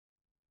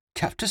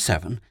Chapter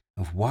 7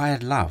 of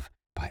Wired Love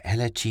by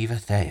Ella Cheever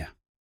Thayer.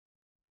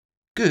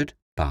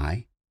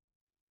 Goodbye.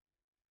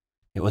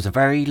 It was a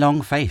very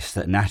long face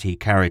that Natty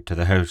carried to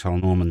the Hotel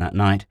Norman that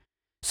night,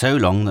 so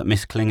long that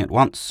Miss Kling at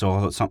once saw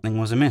that something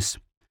was amiss,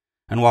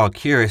 and while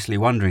curiously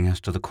wondering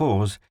as to the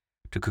cause,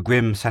 took a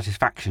grim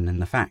satisfaction in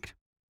the fact,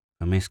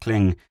 for Miss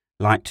Kling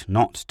liked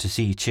not to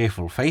see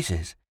cheerful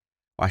faces.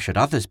 Why should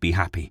others be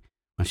happy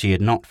when she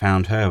had not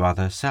found her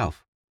other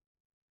self?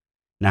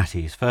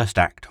 Natty's first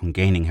act on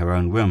gaining her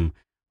own room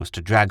was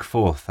to drag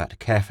forth that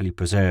carefully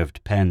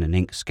preserved pen and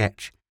ink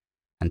sketch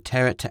and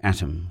tear it to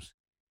atoms,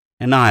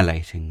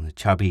 annihilating the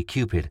chubby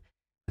Cupid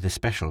with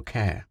especial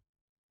care.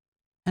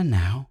 And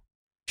now,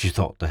 she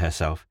thought to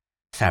herself,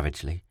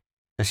 savagely,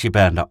 as she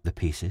burned up the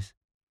pieces,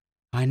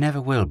 I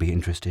never will be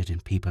interested in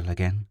people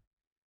again,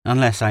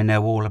 unless I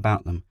know all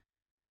about them.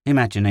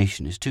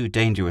 Imagination is too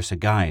dangerous a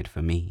guide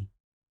for me.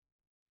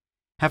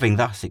 Having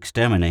thus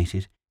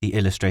exterminated the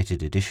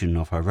illustrated edition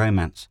of her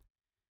romance,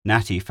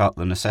 Natty felt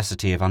the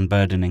necessity of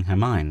unburdening her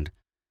mind,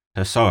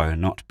 her sorrow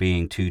not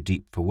being too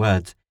deep for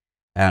words,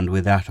 and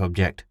with that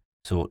object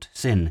sought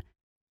Sin,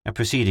 a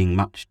proceeding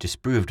much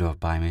disapproved of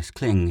by Miss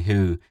Kling,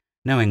 who,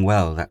 knowing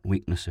well that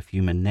weakness of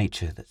human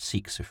nature that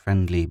seeks a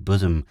friendly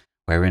bosom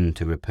wherein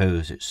to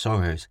repose its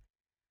sorrows,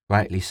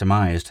 rightly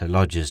surmised her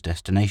lodger's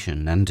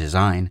destination and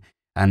design,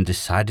 and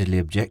decidedly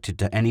objected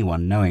to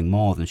anyone knowing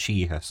more than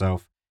she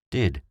herself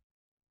did.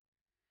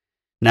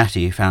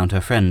 Natty found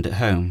her friend at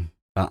home,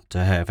 but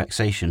to her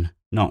vexation,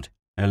 not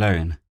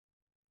alone.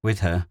 With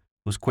her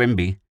was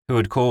Quimby, who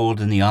had called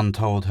in the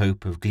untold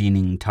hope of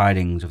gleaning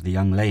tidings of the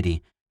young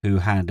lady who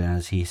had,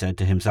 as he said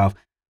to himself,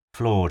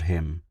 floored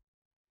him.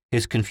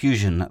 His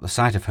confusion at the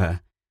sight of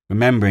her,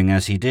 remembering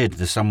as he did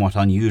the somewhat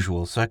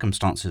unusual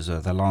circumstances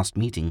of their last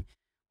meeting,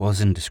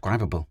 was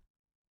indescribable.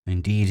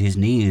 Indeed, his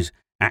knees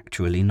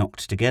actually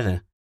knocked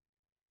together.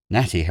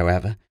 Natty,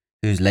 however,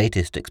 whose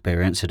latest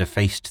experience had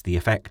effaced the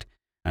effect,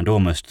 and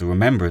almost the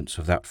remembrance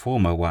of that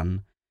former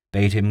one,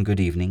 bade him good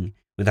evening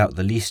without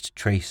the least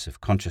trace of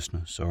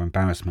consciousness or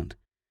embarrassment,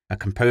 a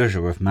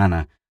composure of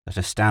manner that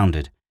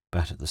astounded,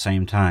 but at the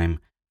same time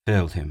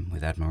filled him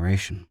with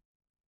admiration.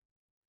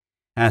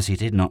 As he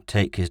did not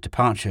take his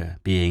departure,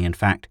 being in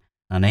fact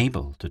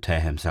unable to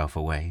tear himself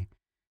away,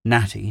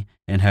 Natty,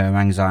 in her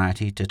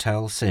anxiety to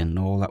tell Sin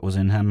all that was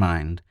in her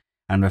mind,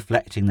 and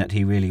reflecting that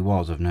he really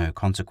was of no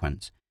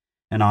consequence,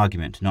 an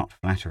argument not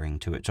flattering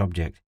to its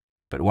object,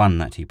 but one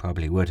that he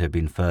probably would have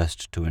been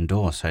first to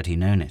endorse had he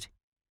known it,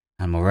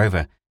 and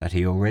moreover that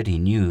he already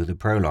knew the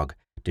prologue,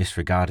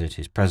 disregarded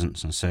his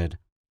presence and said,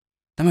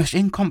 The most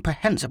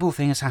incomprehensible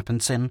thing has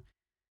happened, Sin.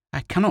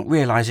 I cannot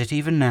realize it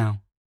even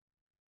now.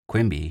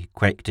 Quimby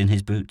quaked in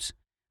his boots,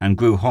 and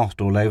grew hot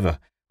all over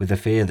with the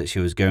fear that she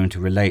was going to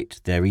relate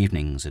their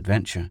evening's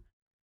adventure.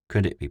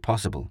 Could it be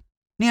possible?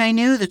 I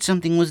knew that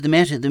something was the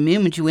matter the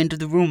moment you entered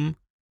the room,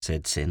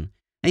 said Sin.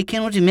 I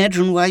cannot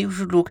imagine why you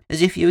should look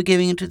as if you were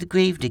going into the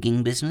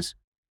grave-digging business.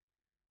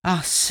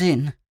 Ah,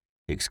 Sin,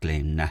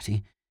 exclaimed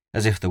Natty,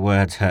 as if the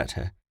words hurt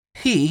her.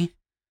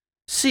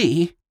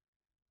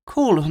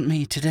 Called on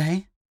me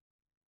today.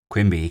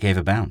 Quimby gave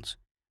a bounce,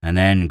 and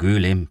then grew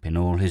limp in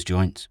all his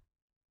joints.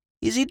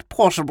 Is it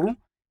possible?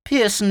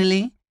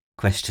 Personally?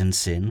 Questioned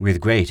Sin,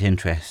 with great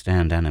interest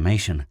and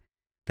animation.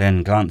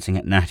 Then, glancing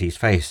at Natty's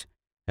face,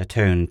 her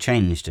tone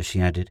changed as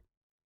she added,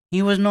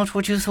 He was not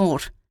what you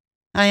thought.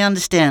 I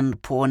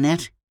understand, poor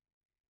Nat.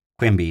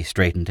 Quimby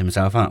straightened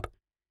himself up.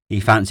 He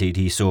fancied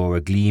he saw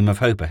a gleam of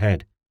hope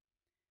ahead.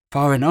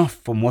 Far enough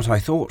from what I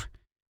thought,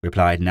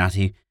 replied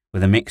Natty,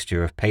 with a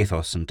mixture of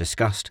pathos and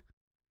disgust.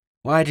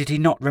 Why did he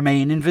not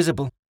remain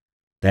invisible?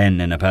 Then,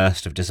 in a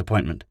burst of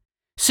disappointment,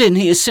 Sin,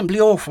 he is simply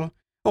awful.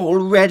 All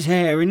red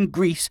hair and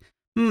grease,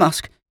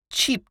 musk,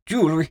 cheap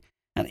jewellery,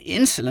 and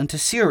insolent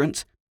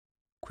assurance.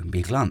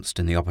 Quimby glanced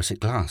in the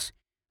opposite glass,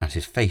 and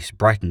his face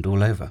brightened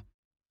all over.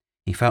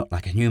 He felt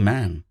like a new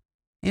man.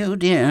 Oh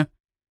dear,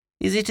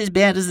 is it as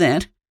bad as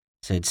that?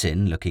 Said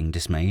Sin, looking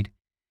dismayed.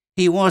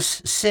 He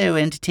was so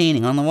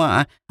entertaining on the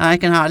wire, I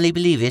can hardly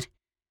believe it.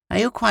 Are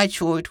you quite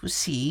sure it was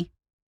C?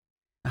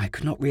 I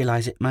could not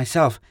realize it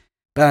myself,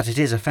 but it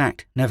is a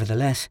fact,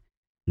 nevertheless,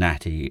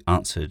 Natty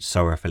answered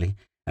sorrowfully,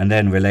 and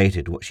then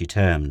related what she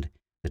termed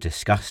the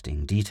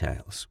disgusting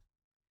details.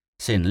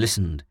 Sin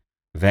listened,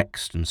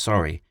 vexed and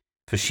sorry,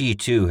 for she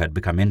too had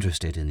become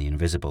interested in the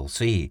invisible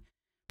sea,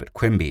 but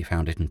Quimby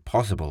found it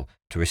impossible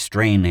to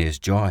restrain his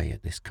joy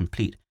at this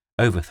complete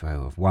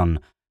overthrow of one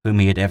whom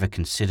he had ever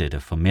considered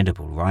a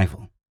formidable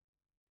rival.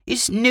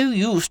 It's no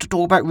use to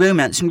talk about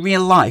romance in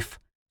real life,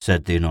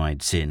 said the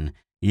annoyed Sin,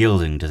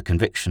 yielding to the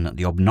conviction that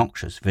the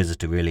obnoxious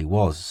visitor really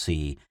was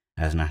C,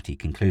 as Natty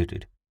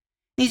concluded.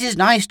 It is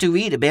nice to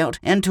read about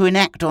and to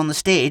enact on the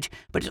stage,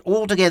 but it's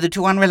altogether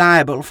too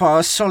unreliable for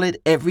our solid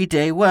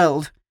everyday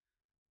world.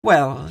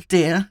 Well,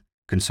 dear,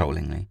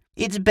 consolingly,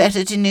 it's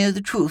better to know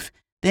the truth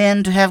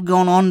than to have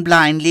gone on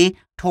blindly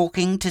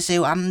talking to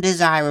so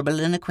undesirable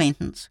an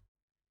acquaintance.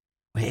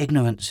 Where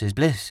ignorance is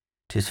bliss,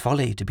 'tis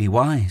folly to be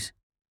wise,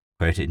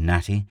 quoted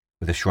Natty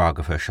with a shrug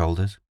of her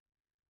shoulders.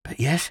 But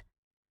yes,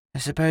 I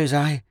suppose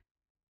I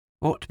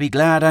Ought to be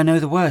glad I know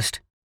the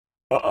worst.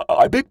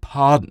 I beg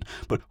pardon,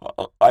 but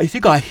I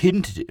think I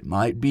hinted it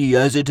might be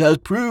as it has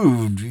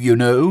proved, you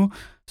know,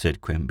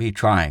 said Quimby,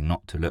 trying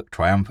not to look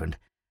triumphant,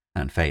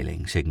 and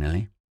failing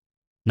signally.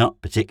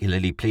 Not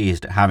particularly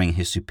pleased at having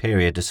his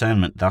superior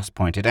discernment thus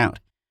pointed out,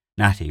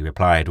 Natty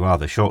replied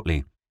rather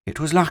shortly, "It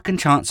was luck and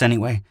chance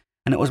anyway,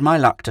 and it was my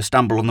luck to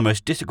stumble on the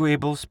most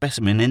disagreeable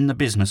specimen in the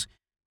business.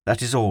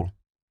 That is all."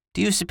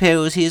 "Do you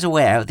suppose he is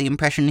aware of the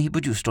impression he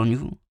produced on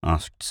you?"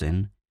 asked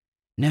Sin.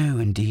 "No,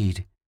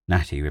 indeed,"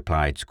 Natty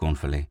replied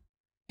scornfully.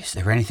 "Is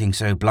there anything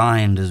so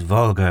blind as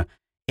vulgar,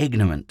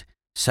 ignorant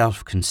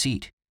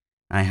self-conceit?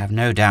 I have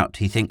no doubt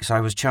he thinks I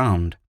was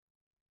charmed."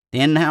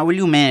 "Then how will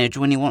you manage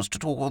when he wants to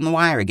talk on the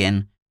wire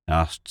again?"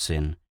 asked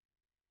Sin.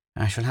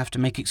 "I shall have to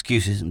make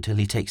excuses until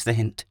he takes the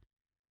hint."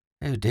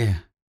 "Oh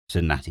dear,"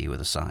 said Natty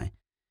with a sigh.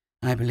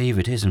 "I believe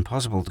it is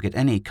impossible to get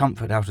any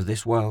comfort out of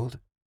this world."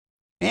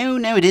 "Oh,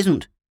 no, it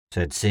isn't,"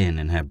 said Sin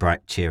in her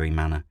bright, cheery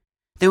manner.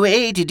 "The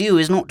way to do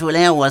is not to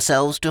allow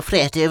ourselves to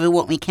fret over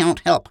what we can't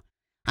help.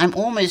 I'm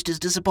almost as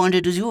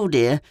disappointed as you,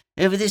 dear,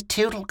 over this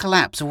total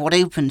collapse of what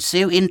opened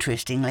so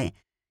interestingly.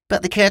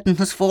 But the curtain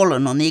has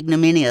fallen on the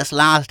ignominious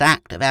last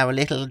act of our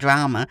little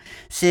drama,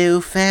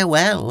 so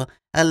farewell,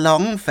 a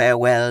long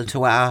farewell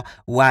to our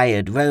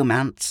wired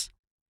romance."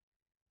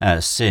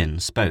 As Sin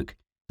spoke,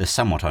 the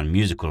somewhat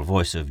unmusical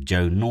voice of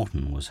Joe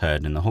Norton was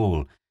heard in the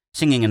hall,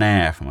 singing an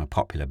air from a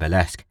popular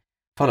burlesque,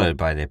 followed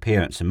by the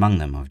appearance among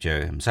them of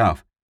Joe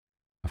himself.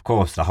 Of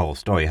course, the whole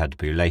story had to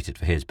be related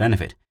for his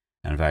benefit,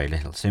 and very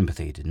little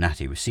sympathy did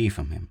Natty receive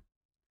from him.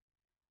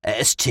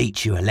 "Let us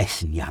teach you a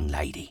lesson, young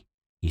lady,"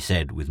 he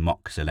said with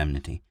mock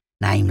solemnity.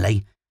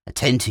 "Namely,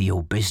 attend to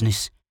your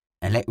business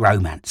and let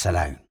romance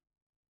alone."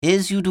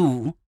 "As you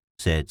do,"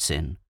 said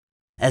Sin.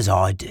 "As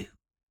I do,"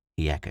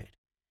 he echoed,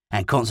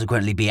 "and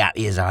consequently be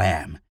happy as I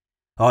am.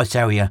 I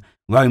tell you,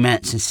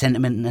 romance and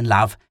sentiment and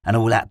love and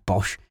all that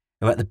bosh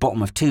are at the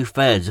bottom of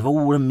 2/3 of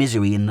all the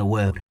misery in the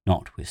world."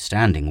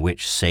 Notwithstanding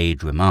which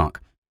sage remark,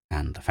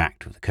 and the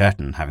fact of the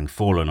curtain having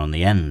fallen on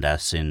the end,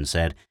 as Sin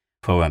said,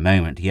 for a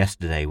moment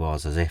yesterday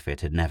was as if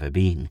it had never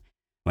been,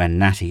 when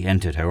Natty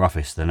entered her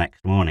office the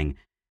next morning,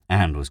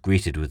 and was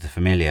greeted with the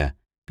familiar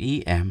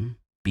 "B.M.,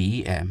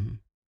 B.M.,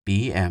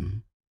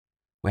 B.M.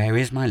 Where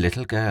is my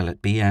little girl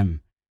at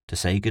B.M. to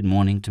say good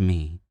morning to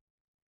me?"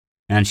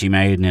 And she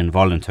made an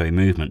involuntary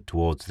movement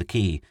towards the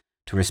key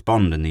to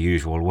respond in the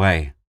usual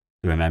way.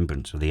 The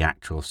remembrance of the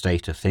actual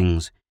state of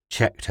things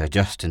checked her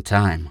just in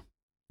time,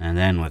 and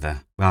then with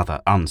a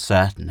rather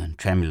uncertain and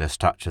tremulous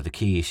touch of the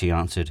key she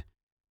answered,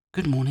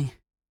 "Good morning.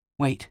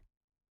 Wait.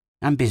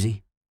 I'm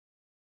busy."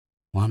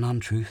 One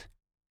untruth,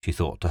 she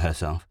thought to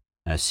herself,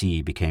 as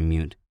C became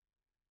mute.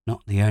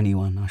 Not the only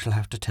one I shall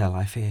have to tell,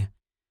 I fear,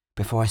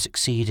 before I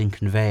succeed in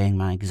conveying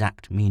my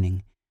exact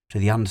meaning to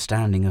the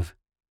understanding of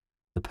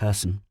the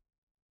person.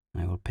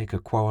 I will pick a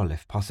quarrel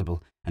if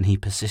possible, and he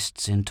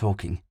persists in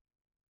talking.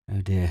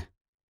 Oh dear,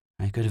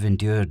 I could have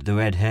endured the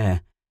red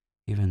hair,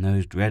 even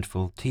those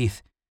dreadful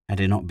teeth,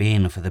 had it not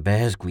been for the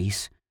bear's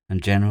grease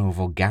and general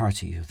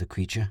vulgarity of the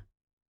creature.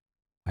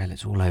 Well,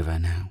 it's all over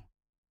now.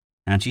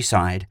 And she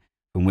sighed,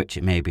 from which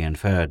it may be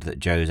inferred that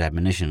Joe's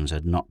admonitions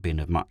had not been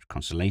of much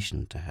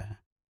consolation to her.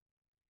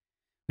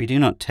 We do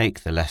not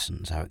take the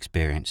lessons our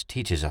experience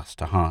teaches us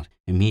to heart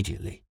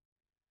immediately.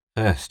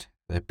 First,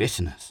 their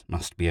bitterness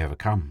must be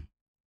overcome.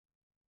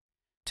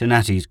 To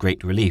Natty's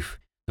great relief,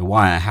 the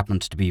wire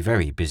happened to be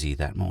very busy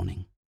that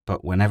morning,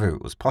 but whenever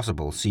it was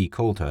possible, C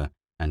called her,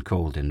 and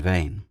called in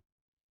vain.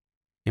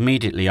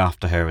 Immediately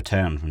after her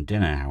return from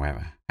dinner,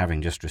 however,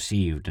 having just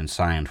received and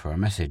signed for a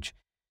message,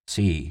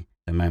 C,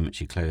 the moment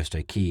she closed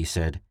her key,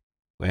 said,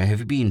 "Where have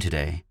you been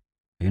today?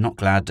 Are you not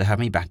glad to have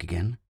me back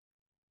again?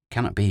 It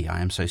cannot be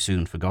I am so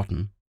soon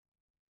forgotten."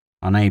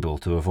 Unable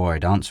to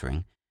avoid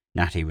answering,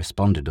 Natty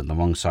responded on the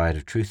wrong side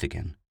of truth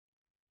again.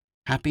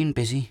 "Have been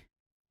busy.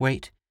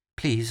 Wait,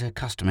 please, a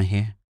customer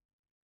here."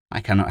 "I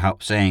cannot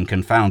help saying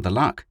confound the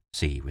luck,"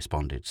 C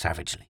responded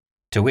savagely,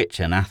 to which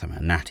anathema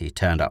Natty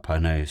turned up her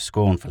nose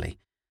scornfully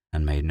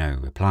and made no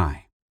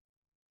reply.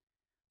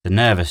 The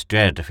nervous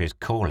dread of his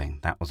calling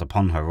that was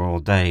upon her all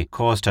day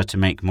caused her to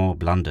make more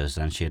blunders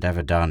than she had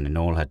ever done in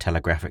all her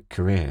telegraphic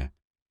career.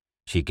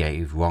 She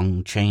gave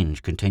wrong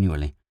change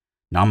continually,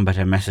 numbered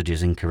her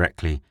messages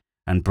incorrectly,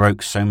 and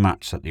broke so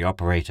much that the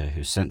operator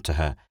who sent to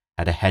her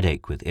had a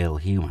headache with ill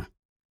humour.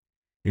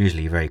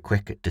 Usually very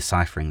quick at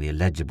deciphering the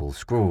illegible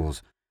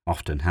scrawls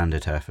often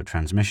handed her for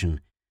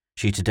transmission,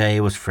 she today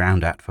was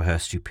frowned at for her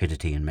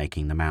stupidity in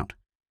making them out,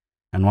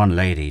 and one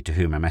lady to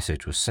whom a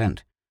message was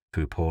sent,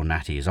 through poor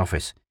Natty's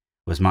office,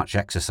 was much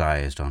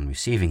exercised on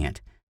receiving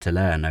it to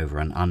learn over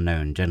an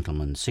unknown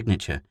gentleman's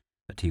signature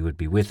that he would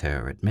be with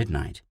her at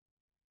midnight.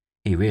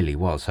 He really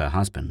was her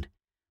husband,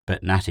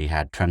 but Natty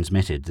had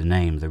transmitted the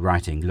name the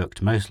writing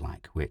looked most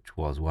like, which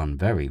was one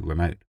very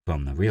remote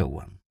from the real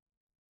one.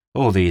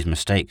 All these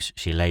mistakes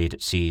she laid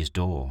at C's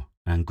door,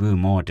 and grew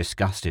more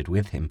disgusted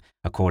with him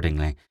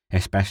accordingly,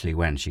 especially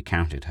when she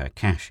counted her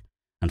cash,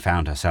 and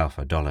found herself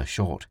 $1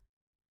 short.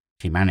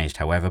 She managed,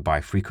 however,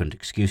 by frequent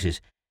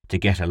excuses, to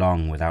get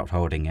along without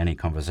holding any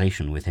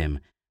conversation with him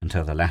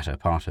until the latter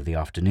part of the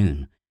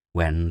afternoon,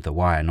 when, the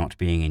wire not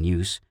being in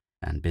use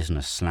and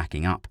business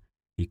slacking up,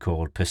 he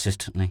called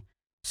persistently,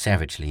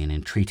 savagely and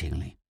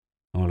entreatingly,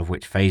 all of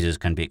which phases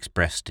can be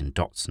expressed in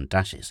dots and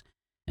dashes,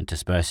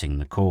 interspersing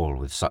the call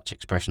with such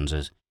expressions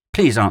as,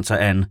 "Please answer,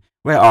 N.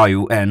 Where are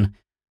you, N?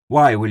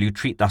 Why will you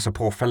treat thus a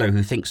poor fellow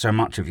who thinks so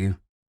much of you?"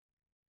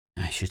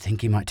 I should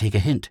think he might take a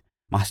hint.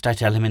 Must I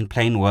tell him in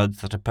plain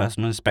words that a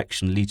personal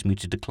inspection leads me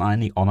to decline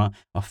the honour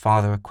of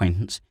farther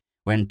acquaintance,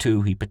 when,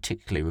 too, he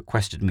particularly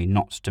requested me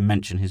not to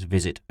mention his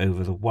visit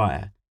over the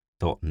wire,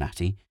 thought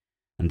Natty,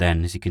 and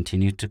then, as he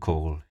continued to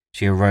call,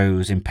 she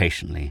arose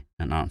impatiently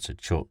and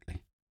answered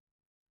shortly.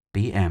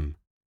 "B.M.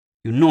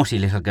 "You naughty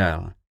little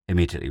girl,"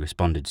 immediately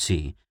responded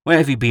C. "Where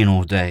have you been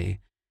all day?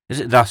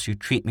 Is it thus you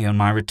treat me on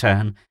my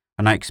return,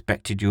 and I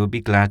expected you would be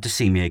glad to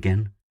see me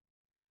again?"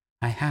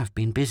 "I have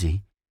been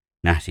busy,"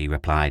 Natty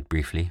replied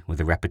briefly,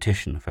 with a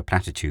repetition of her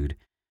platitude,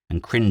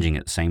 and cringing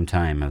at the same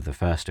time of the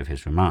first of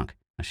his remark,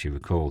 as she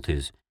recalled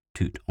his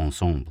tout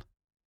ensemble.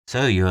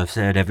 "So you have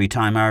said every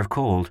time I have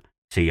called,"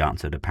 C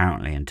answered,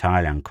 apparently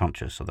entirely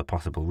unconscious of the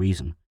possible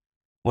reason.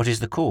 "What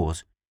is the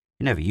cause?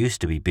 You never used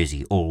to be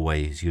busy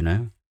always, you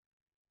know."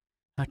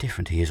 How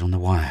different he is on the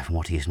wire from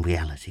what he is in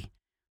reality,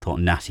 thought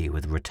Natty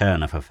with the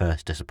return of her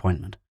first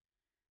disappointment.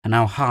 And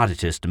how hard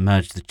it is to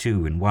merge the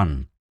two in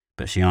one.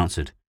 But she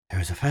answered, "There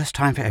is a first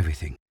time for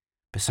everything.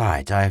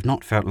 Besides, I have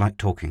not felt like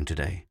talking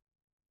today."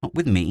 "Not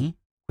with me?"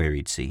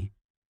 queried C.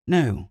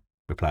 "No,"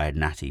 replied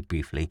Natty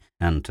briefly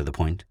and to the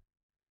point.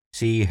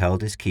 C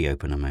held his key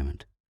open a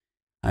moment.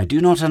 "I do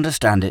not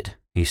understand it,"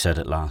 he said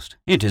at last.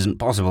 "It isn't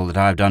possible that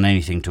I have done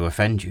anything to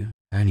offend you."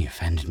 "Only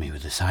offended me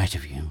with the sight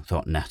of you,"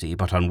 thought Natty,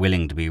 but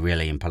unwilling to be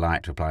really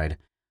impolite, replied,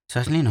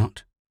 "Certainly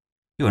not."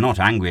 "You are not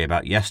angry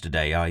about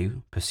yesterday, are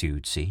you?"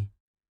 pursued C.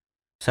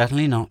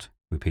 "Certainly not,"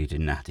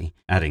 repeated Natty,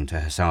 adding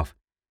to herself,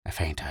 "A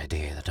faint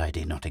idea that I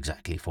did not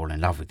exactly fall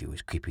in love with you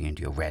is creeping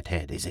into your red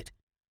head, is it?"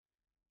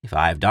 "If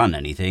I have done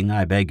anything,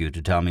 I beg you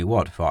to tell me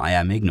what, for I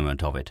am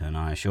ignorant of it, and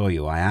I assure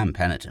you I am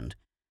penitent,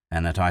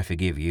 and that I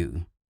forgive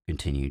you,"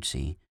 continued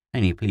C.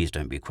 "Only please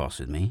don't be cross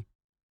with me."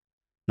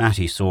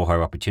 Natty saw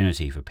her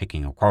opportunity for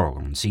picking a quarrel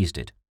and seized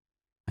it.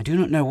 "I do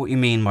not know what you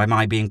mean by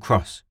my being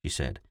cross," she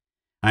said.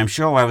 "I am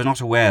sure I was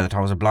not aware that I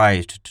was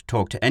obliged to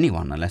talk to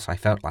anyone unless I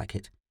felt like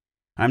it.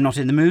 I am not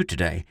in the mood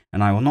today,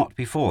 and I will not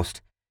be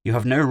forced. You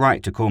have no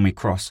right to call me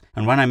cross,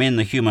 and when I'm in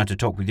the humour to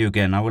talk with you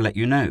again, I will let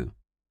you know."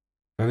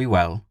 "Very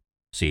well,"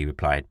 C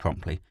replied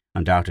promptly,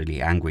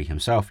 undoubtedly angry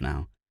himself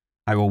now.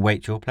 "I will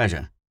wait your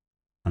pleasure,"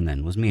 and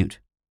then was mute.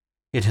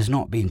 "It has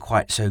not been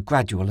quite so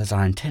gradual as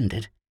I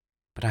intended,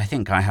 but I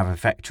think I have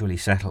effectually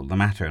settled the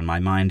matter and my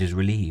mind is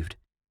relieved,"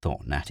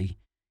 thought Natty.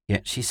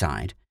 Yet she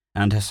sighed,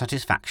 and her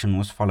satisfaction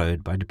was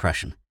followed by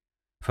depression,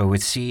 for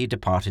with C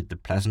departed the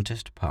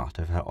pleasantest part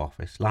of her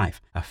office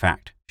life, a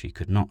fact she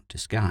could not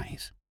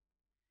disguise.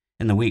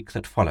 In the week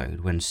that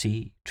followed, when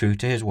C, true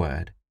to his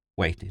word,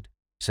 waited,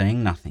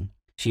 saying nothing,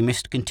 she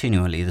missed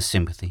continually the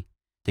sympathy,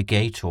 the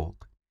gay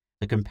talk,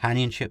 the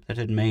companionship that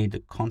had made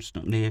the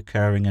constantly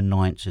occurring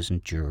annoyances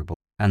endurable,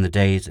 and the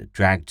days that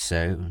dragged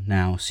so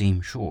now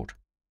seemed short.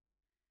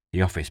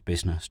 The office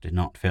business did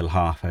not fill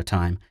half her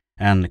time,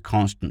 and the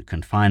constant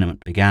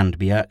confinement began to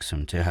be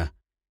irksome to her,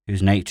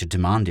 whose nature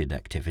demanded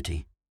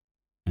activity.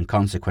 In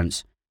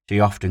consequence,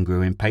 she often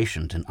grew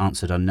impatient and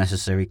answered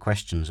unnecessary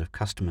questions of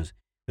customers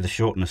with a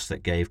shortness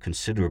that gave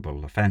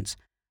considerable offence,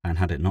 and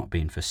had it not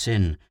been for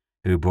Sin,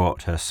 who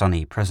brought her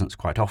sunny presence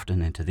quite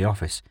often into the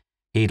office,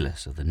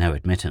 heedless of the no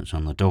admittance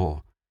on the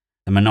door,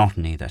 the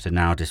monotony that had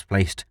now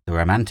displaced the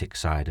romantic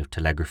side of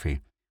telegraphy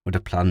would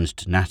have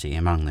plunged Natty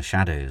among the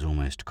shadows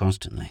almost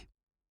constantly.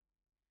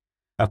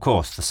 Of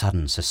course, the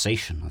sudden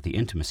cessation of the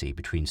intimacy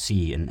between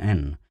C and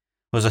N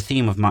was a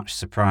theme of much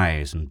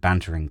surprise and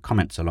bantering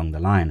comments along the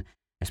line,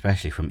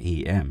 especially from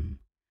E.M.,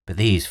 but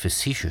these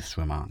facetious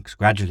remarks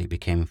gradually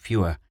became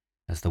fewer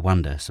as the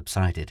wonder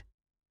subsided.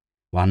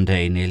 One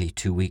day, nearly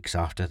 2 weeks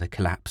after the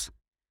collapse,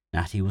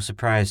 Natty was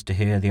surprised to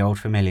hear the old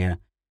familiar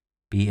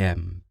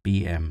B.M.,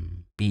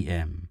 B.M.,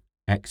 B.M.,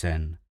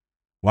 XN,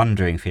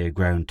 wondering if he had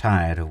grown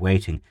tired of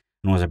waiting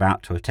and was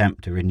about to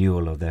attempt a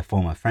renewal of their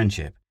former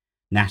friendship.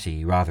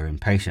 Natty rather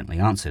impatiently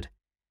answered,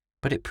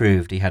 but it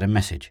proved he had a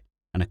message,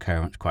 an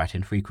occurrence quite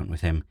infrequent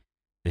with him.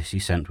 This he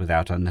sent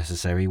without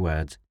unnecessary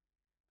words,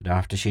 but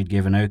after she had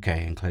given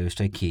OK and closed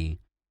her key,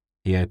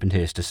 he opened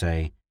his to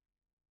say,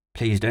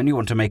 "Please, don't you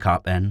want to make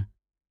up, N?"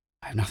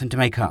 "I have nothing to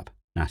make up,"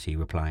 Natty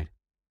replied.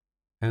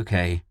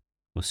 "OK,"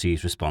 was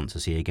C's response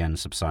as he again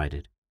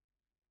subsided.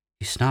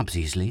 "He snubs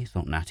easily,"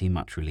 thought Natty,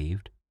 much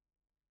relieved.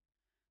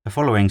 The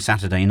following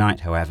Saturday night,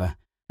 however,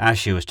 as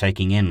she was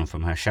taking in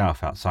from her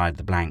shelf outside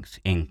the blanks,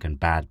 ink and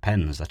bad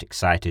pens that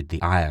excited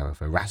the ire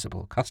of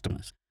irascible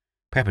customers,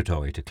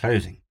 preparatory to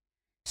closing,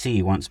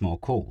 C once more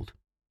called.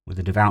 With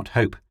a devout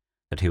hope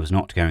that he was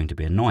not going to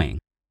be annoying,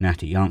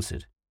 Natty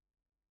answered.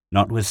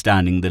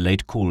 "Notwithstanding the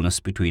late coolness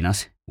between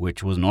us,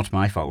 which was not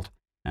my fault,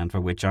 and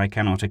for which I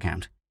cannot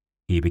account,"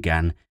 he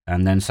began,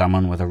 and then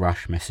someone with a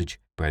rush message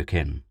broke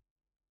in.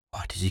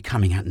 What is he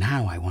coming at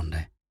now, I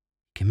wonder?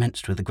 He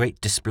commenced with a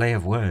great display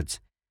of words,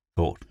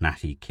 thought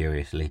Natty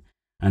curiously,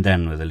 and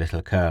then with a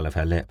little curl of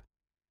her lip.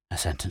 A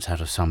sentence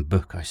out of some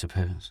book, I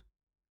suppose.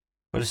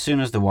 But as soon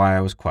as the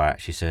wire was quiet,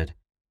 she said,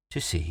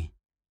 "To see,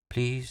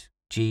 please,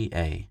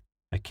 G.A.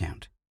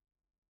 account."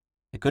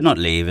 I could not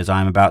leave, as I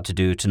am about to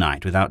do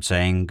tonight, without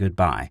saying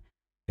good-bye,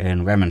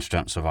 in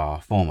remonstrance of our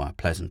former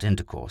pleasant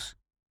intercourse,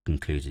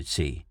 concluded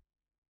C.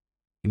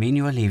 You mean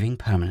you are leaving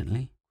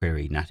permanently?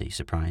 Queried Natty,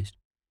 surprised.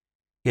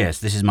 Yes,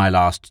 this is my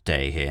last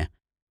day here.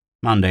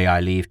 Monday I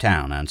leave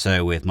town, and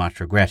so with much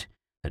regret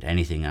that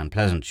anything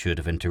unpleasant should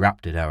have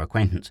interrupted our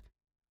acquaintance,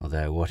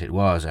 although what it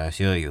was, I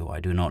assure you, I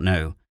do not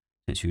know,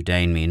 since you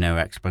deign me no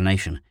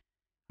explanation.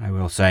 I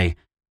will say,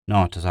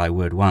 not as I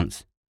would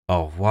once,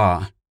 au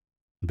revoir,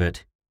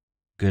 but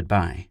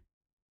good-bye.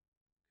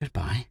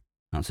 Good-bye,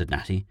 answered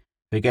Natty,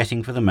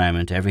 forgetting for the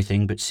moment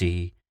everything but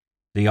C,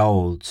 the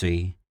old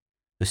C,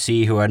 the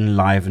C who had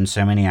enlivened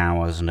so many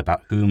hours and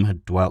about whom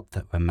had dwelt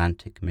that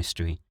romantic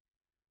mystery.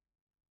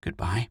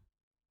 Good-bye.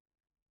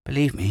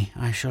 Believe me,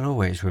 I shall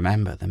always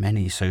remember the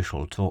many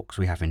social talks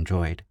we have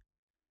enjoyed.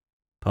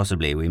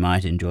 Possibly we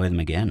might enjoy them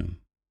again,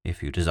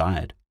 if you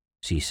desired,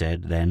 C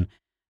said then,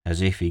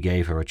 as if he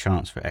gave her a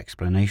chance for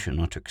explanation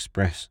or to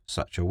express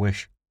such a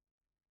wish.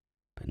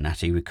 But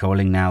Natty,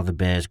 recalling now the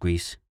bear's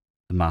grease,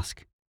 the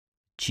musk,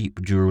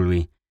 cheap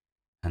jewellery,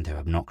 and their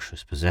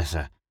obnoxious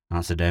possessor,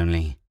 answered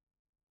only,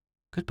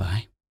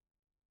 Goodbye.